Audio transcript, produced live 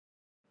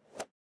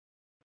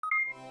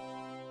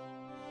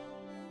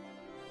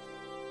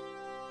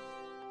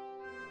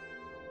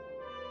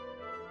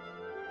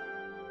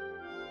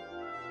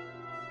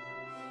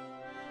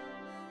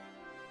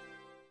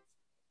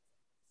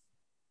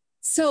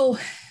So,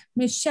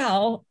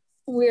 Michelle,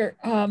 we're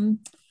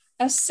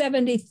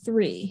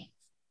S.73.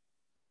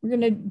 We're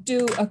going to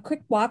do a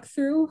quick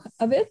walkthrough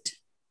of it.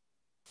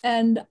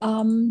 And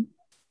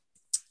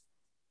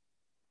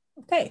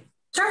okay.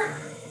 Sure.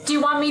 Do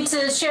you want me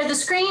to share the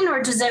screen,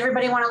 or does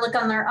everybody want to look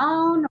on their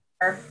own?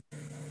 Or?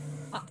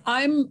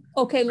 I'm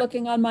okay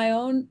looking on my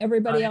own.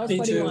 Everybody else,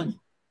 what do you want?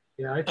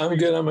 Yeah, I'm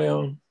good on my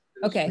own.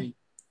 Okay.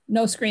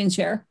 No screen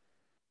share.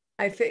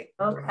 I think.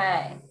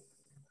 Okay.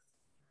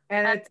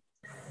 And it's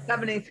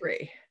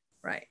 73,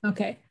 right?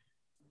 Okay.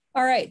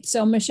 All right.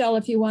 So Michelle,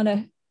 if you want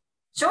to.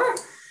 Sure.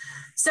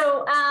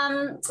 So,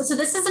 so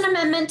this is an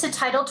amendment to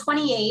Title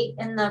 28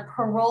 in the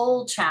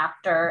parole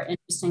chapter,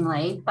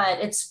 interestingly, but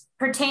it's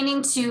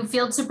pertaining to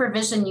field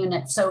supervision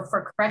units. So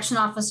for correction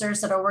officers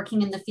that are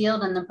working in the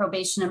field and the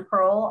probation and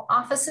parole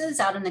offices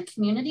out in the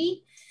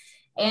community.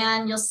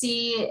 And you'll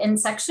see in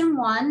section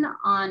 1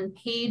 on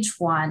page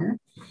 1,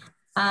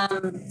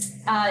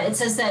 it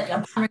says that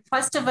upon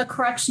request of a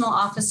correctional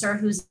officer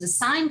who's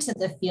assigned to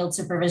the field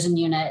supervision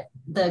unit,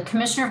 the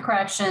Commissioner of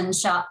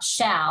Corrections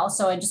shall,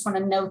 so I just want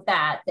to note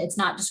that it's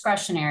not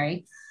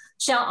discretionary,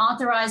 shall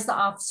authorize the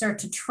officer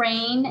to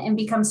train and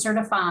become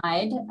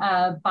certified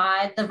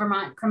by the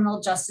Vermont Criminal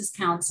Justice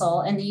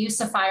Council in the use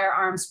of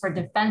firearms for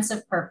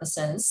defensive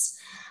purposes,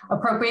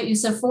 appropriate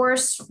use of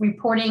force,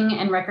 reporting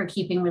and record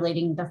keeping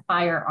relating to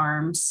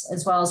firearms,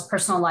 as well as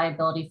personal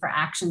liability for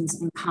actions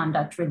and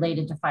conduct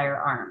related to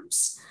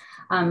firearms.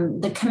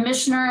 The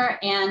commissioner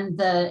and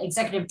the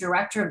executive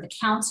director of the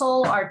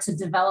council are to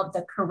develop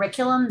the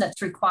curriculum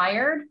that's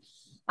required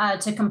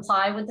to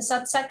comply with the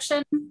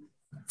subsection.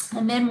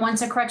 And then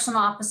once a correctional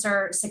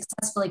officer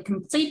successfully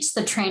completes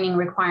the training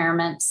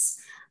requirements,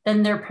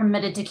 then they're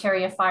permitted to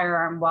carry a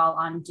firearm while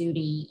on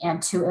duty and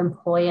to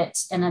employ it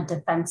in a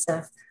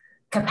defensive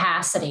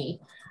capacity.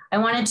 I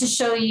wanted to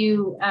show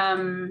you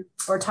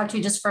or talk to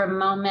you just for a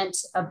moment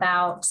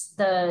about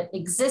the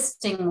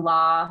existing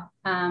law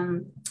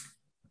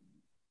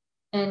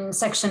in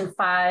section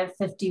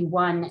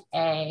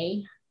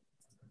 551A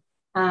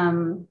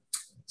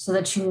so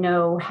that you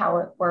know how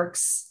it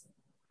works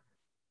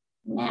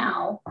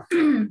now.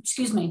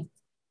 Excuse me.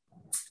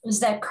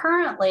 Is that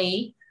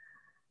currently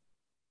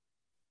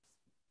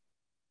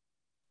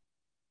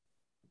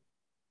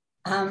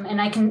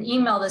and I can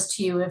email this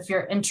to you if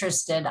you're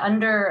interested.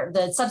 Under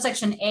the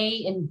subsection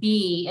A and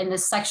B in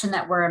this section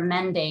that we're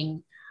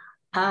amending,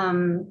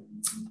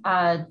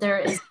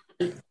 there is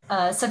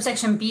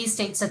subsection B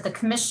states that the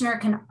commissioner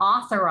can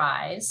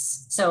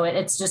authorize, so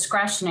it's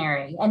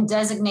discretionary, and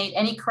designate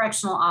any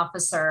correctional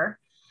officer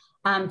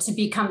to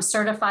become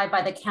certified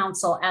by the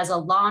council as a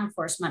law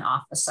enforcement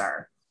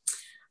officer.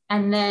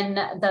 And then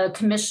the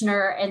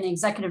commissioner and the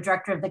executive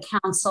director of the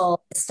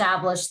council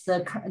established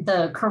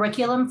the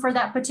curriculum for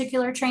that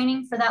particular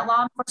training for that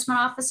law enforcement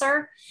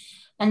officer.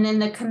 And then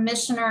the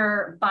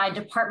commissioner by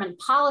department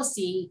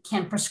policy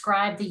can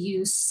prescribe the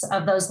use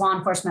of those law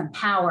enforcement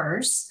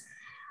powers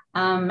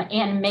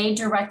and may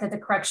direct that the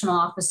correctional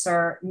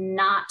officer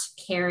not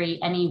carry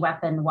any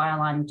weapon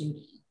while on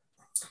duty.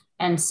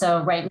 And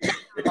so right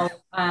now,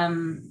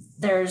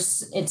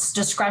 it's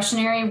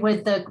discretionary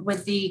with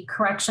the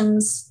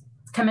corrections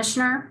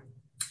commissioner,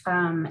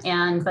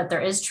 but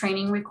there is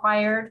training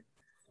required.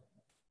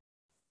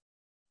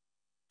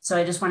 So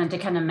I just wanted to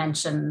kind of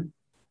mention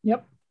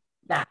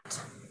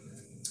that.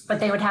 But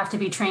they would have to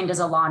be trained as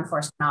a law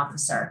enforcement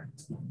officer.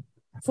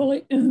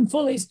 Fully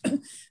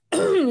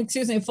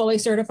excuse me, fully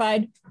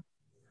certified?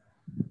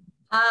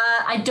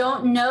 I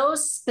don't know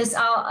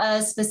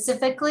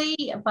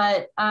specifically,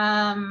 but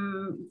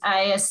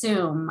I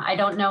assume. I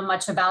don't know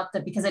much about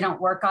because I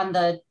don't work on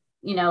the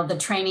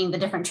training, the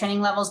different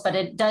training levels, but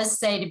it does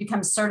say to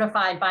become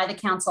certified by the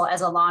council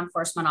as a law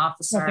enforcement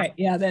officer. Okay,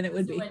 yeah, then it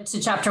would be.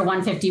 To chapter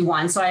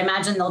 151. So I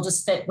imagine they'll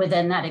just fit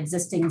within that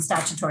existing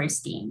statutory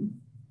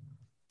scheme.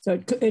 So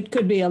it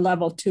could be a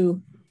level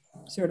 2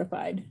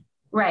 certified.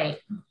 Right.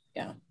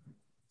 Yeah.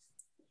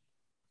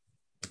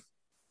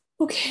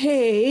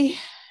 Okay.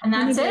 And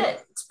that's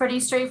it. It's pretty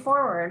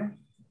straightforward.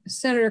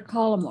 Senator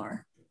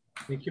Collmore.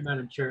 Thank you,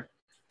 Madam Chair.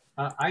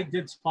 I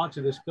did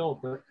sponsor this bill,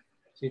 but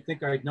so you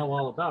think I'd know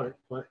all about it.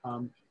 But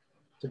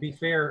to be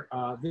fair,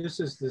 this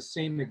is the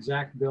same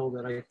exact bill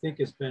that I think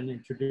has been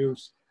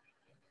introduced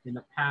in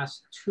the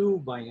past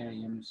 2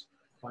 biennia.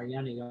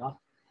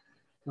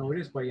 No, it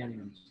is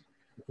bienniums,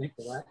 I think,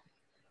 for that.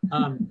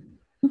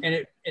 And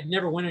it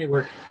never went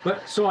anywhere.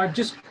 But so I'm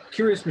just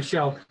curious,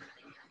 Michelle,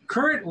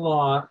 current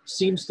law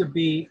seems to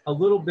be a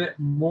little bit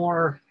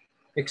more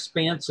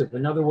expansive.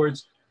 In other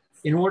words,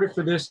 in order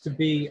for this to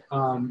be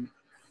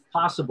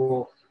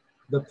possible,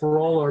 the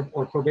parole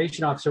or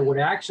probation officer would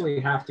actually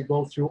have to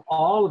go through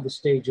all of the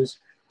stages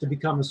to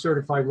become a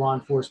certified law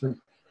enforcement.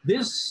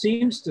 This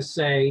seems to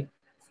say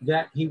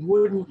that he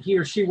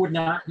or she would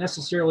not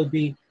necessarily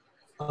be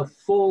a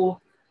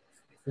full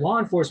law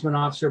enforcement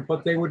officer,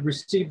 but they would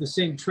receive the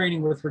same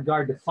training with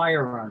regard to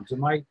firearms.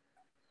 I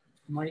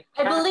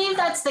believe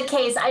that's the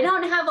case. I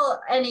don't have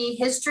any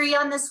history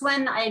on this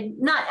one.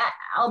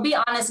 I'll be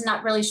honest,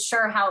 not really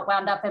sure how it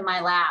wound up in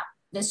my lap.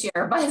 this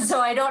year, but so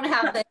I don't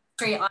have the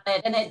history on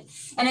it.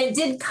 And it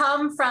did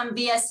come from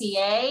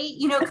VSEA,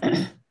 you know,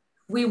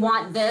 we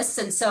want this.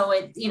 And so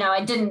it, you know,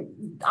 I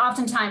didn't,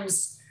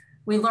 oftentimes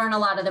we learn a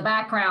lot of the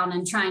background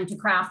in trying to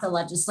craft the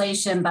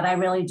legislation, but I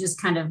really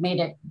just kind of made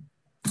it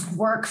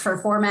work for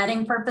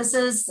formatting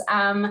purposes.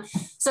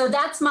 So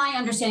that's my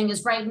understanding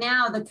is right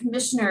now the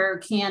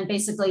commissioner can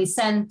basically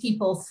send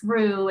people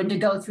through and to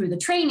go through the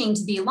training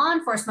to be law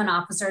enforcement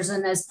officers.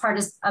 And as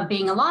part of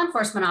being a law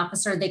enforcement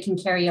officer, they can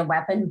carry a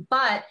weapon,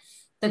 but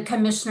the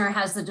commissioner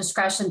has the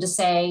discretion to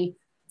say,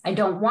 I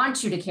don't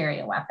want you to carry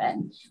a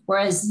weapon.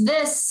 Whereas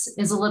this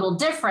is a little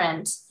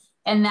different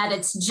in that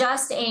it's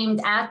just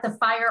aimed at the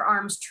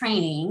firearms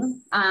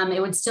training.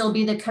 It would still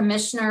be the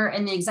commissioner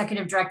and the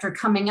executive director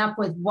coming up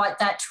with what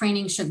that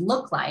training should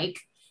look like.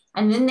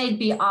 And then they'd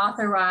be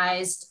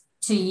authorized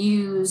to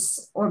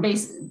use or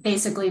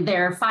basically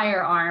their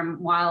firearm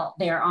while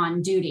they're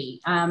on duty.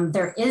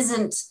 There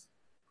isn't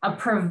a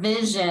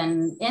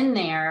provision in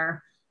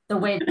there the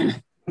way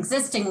the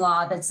existing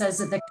law that says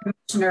that the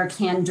commissioner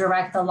can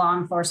direct the law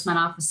enforcement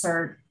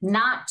officer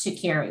not to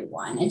carry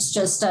one. It's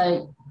just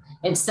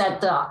it's that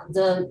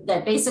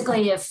that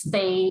basically if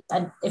they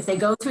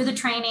go through the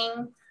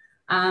training,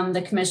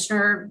 the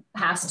commissioner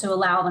has to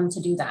allow them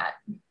to do that.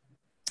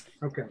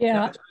 Okay.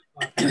 Yeah.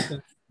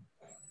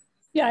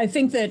 Yeah, I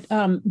think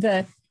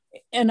that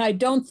and I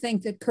don't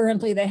think that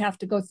currently they have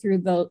to go through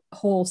the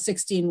whole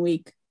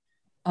 16-week,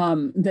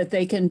 that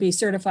they can be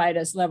certified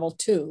as level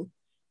 2,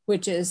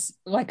 which is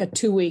like a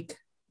 2-week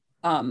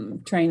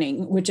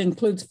training, which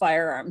includes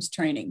firearms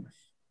training.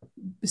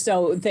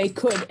 So they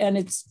could, and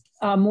it's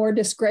more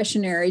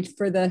discretionary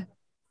for the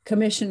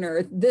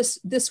commissioner.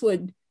 This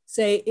would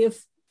say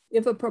if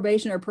a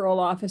probation or parole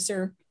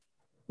officer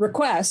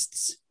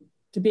requests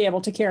to be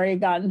able to carry a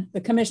gun,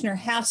 the commissioner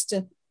has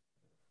to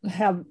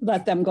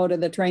let them go to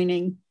the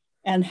training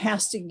and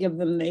has to give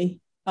them the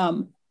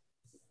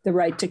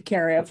right to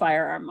carry a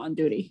firearm on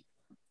duty.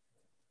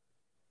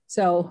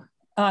 So,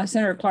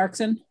 Senator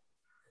Clarkson.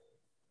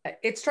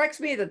 It strikes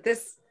me that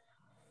this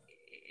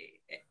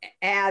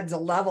adds a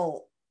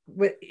level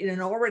in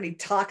an already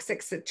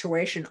toxic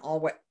situation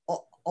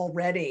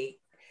already.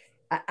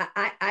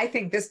 I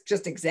think this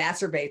just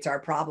exacerbates our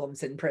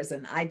problems in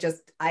prison.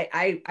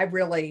 I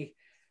really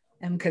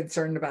am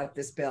concerned about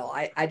this bill.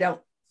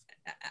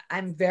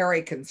 I'm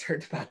very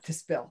concerned about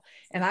this bill.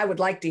 And I would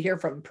like to hear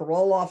from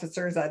parole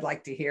officers. I'd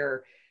like to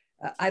hear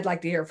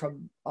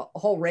from a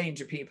whole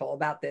range of people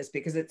about this,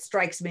 because it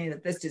strikes me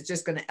that this is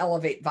just going to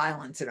elevate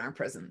violence in our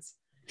prisons.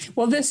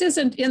 Well, this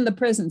isn't in the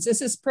prisons. This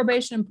is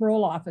probation and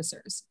parole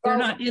officers. They're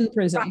not in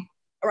prison.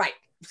 Right.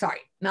 Sorry.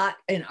 Not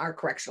in our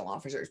correctional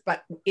officers,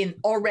 but in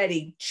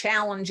already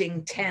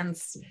challenging,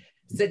 tense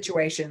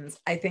situations.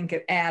 I think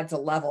it adds a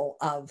level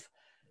of,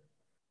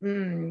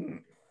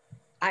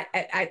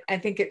 I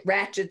think it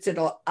ratchets it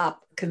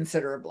up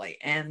considerably.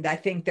 And I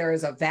think there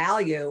is a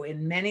value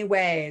in many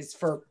ways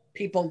for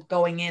people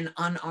going in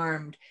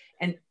unarmed,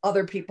 and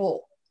other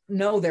people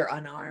know they're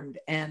unarmed.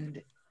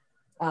 And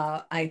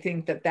I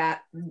think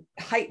that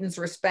heightens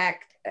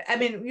respect. I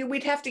mean,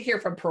 we'd have to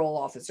hear from parole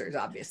officers,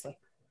 obviously.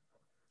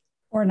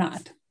 Or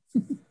not.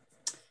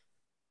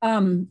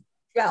 Well,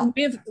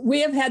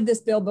 we have had this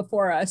bill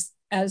before us,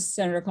 as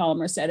Senator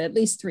Colomer said, at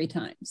least 3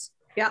 times.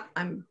 Yeah,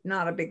 I'm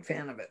not a big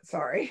fan of it.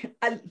 Sorry.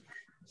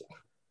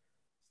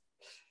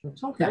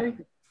 It's okay.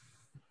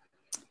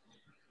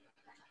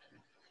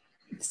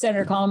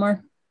 Senator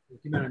Colomer.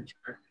 Thank you, Madam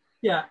Chair.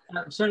 Yeah,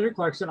 Senator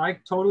Clarkson, I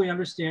totally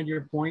understand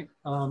your point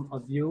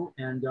of view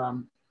and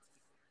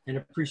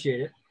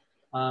appreciate it.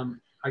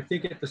 I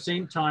think at the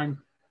same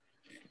time,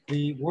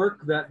 the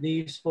work that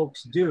these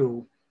folks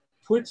do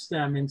puts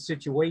them in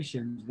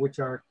situations which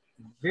are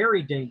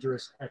very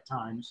dangerous at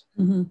times.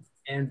 Mm-hmm.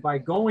 And by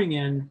going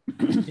in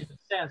a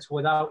sense,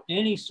 without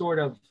any sort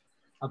of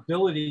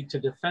ability to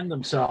defend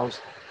themselves,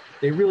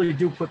 they really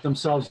do put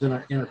themselves in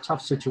a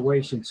tough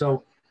situation.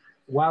 So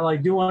while I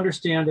do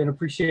understand and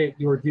appreciate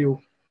your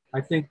view, I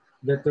think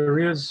that there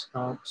is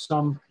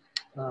some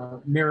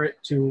merit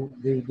to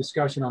the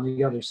discussion on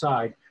the other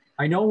side.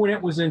 I know when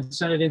it was in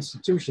Senate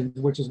institutions,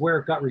 which is where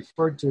it got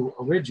referred to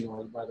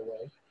originally, by the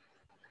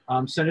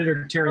way,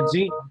 Senator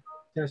Terenzini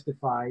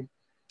testified.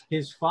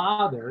 His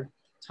father,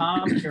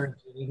 Tom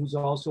Terenzini, who's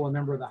also a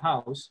member of the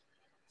House,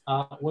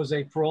 was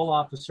a parole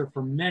officer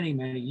for many,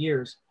 many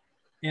years.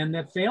 And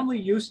that family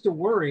used to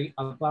worry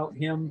about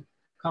him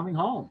coming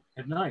home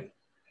at night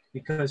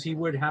because he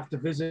would have to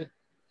visit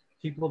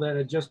people that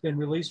had just been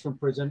released from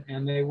prison,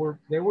 and they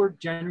were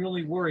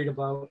genuinely worried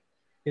about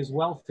his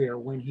welfare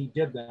when he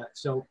did that.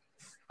 So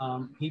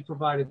he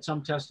provided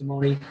some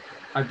testimony.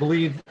 I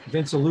believe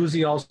Vince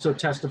Aluzzi also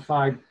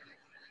testified,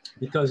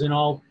 because in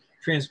all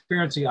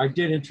transparency, I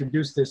did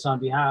introduce this on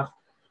behalf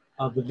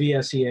of the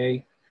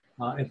VSEA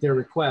at their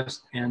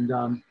request, and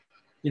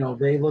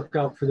they look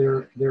out for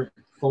their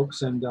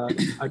folks, and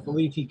I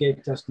believe he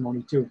gave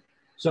testimony too.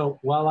 So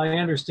while I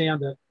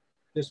understand that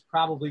this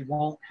probably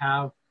won't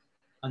have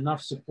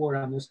enough support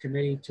on this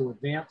committee to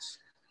advance,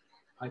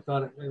 I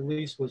thought it at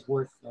least was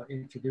worth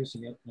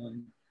introducing it.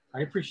 And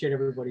I appreciate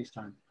everybody's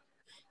time.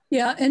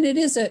 Yeah, and it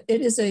is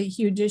a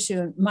huge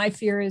issue. My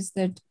fear is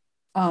that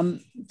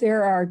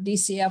there are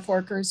DCF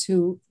workers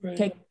who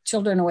take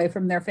children away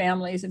from their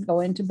families and go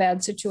into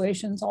bad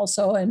situations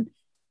also, and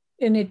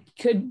it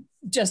could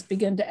just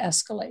begin to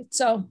escalate.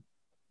 So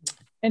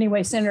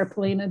anyway, Senator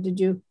Polina, did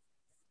you?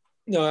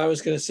 No, I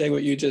was going to say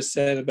what you just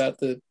said about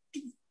the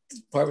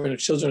Department of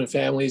Children and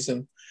Families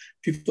and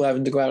people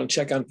having to go out and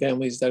check on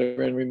families that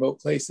are in remote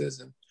places.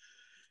 And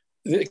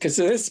because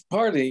this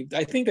party,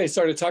 I think they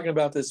started talking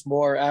about this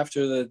more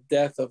after the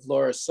death of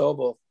Laura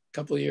Sobel a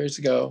couple of years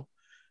ago.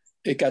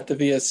 It got the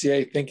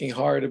VSCA thinking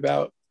hard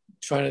about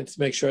trying to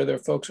make sure their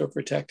folks were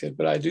protected.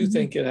 But I do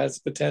think it has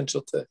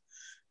potential to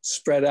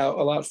spread out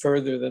a lot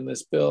further than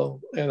this bill.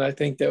 And I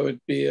think that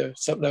would be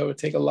something that would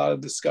take a lot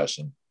of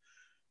discussion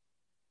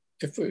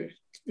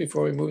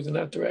before we moved in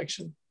that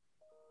direction.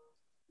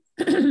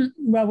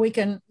 Well, we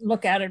can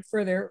look at it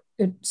further.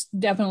 It's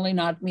definitely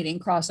not meeting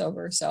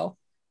crossover, so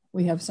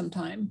we have some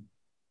time.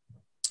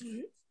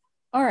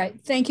 All right.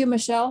 Thank you,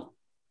 Michelle.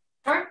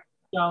 Sure.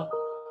 Michelle.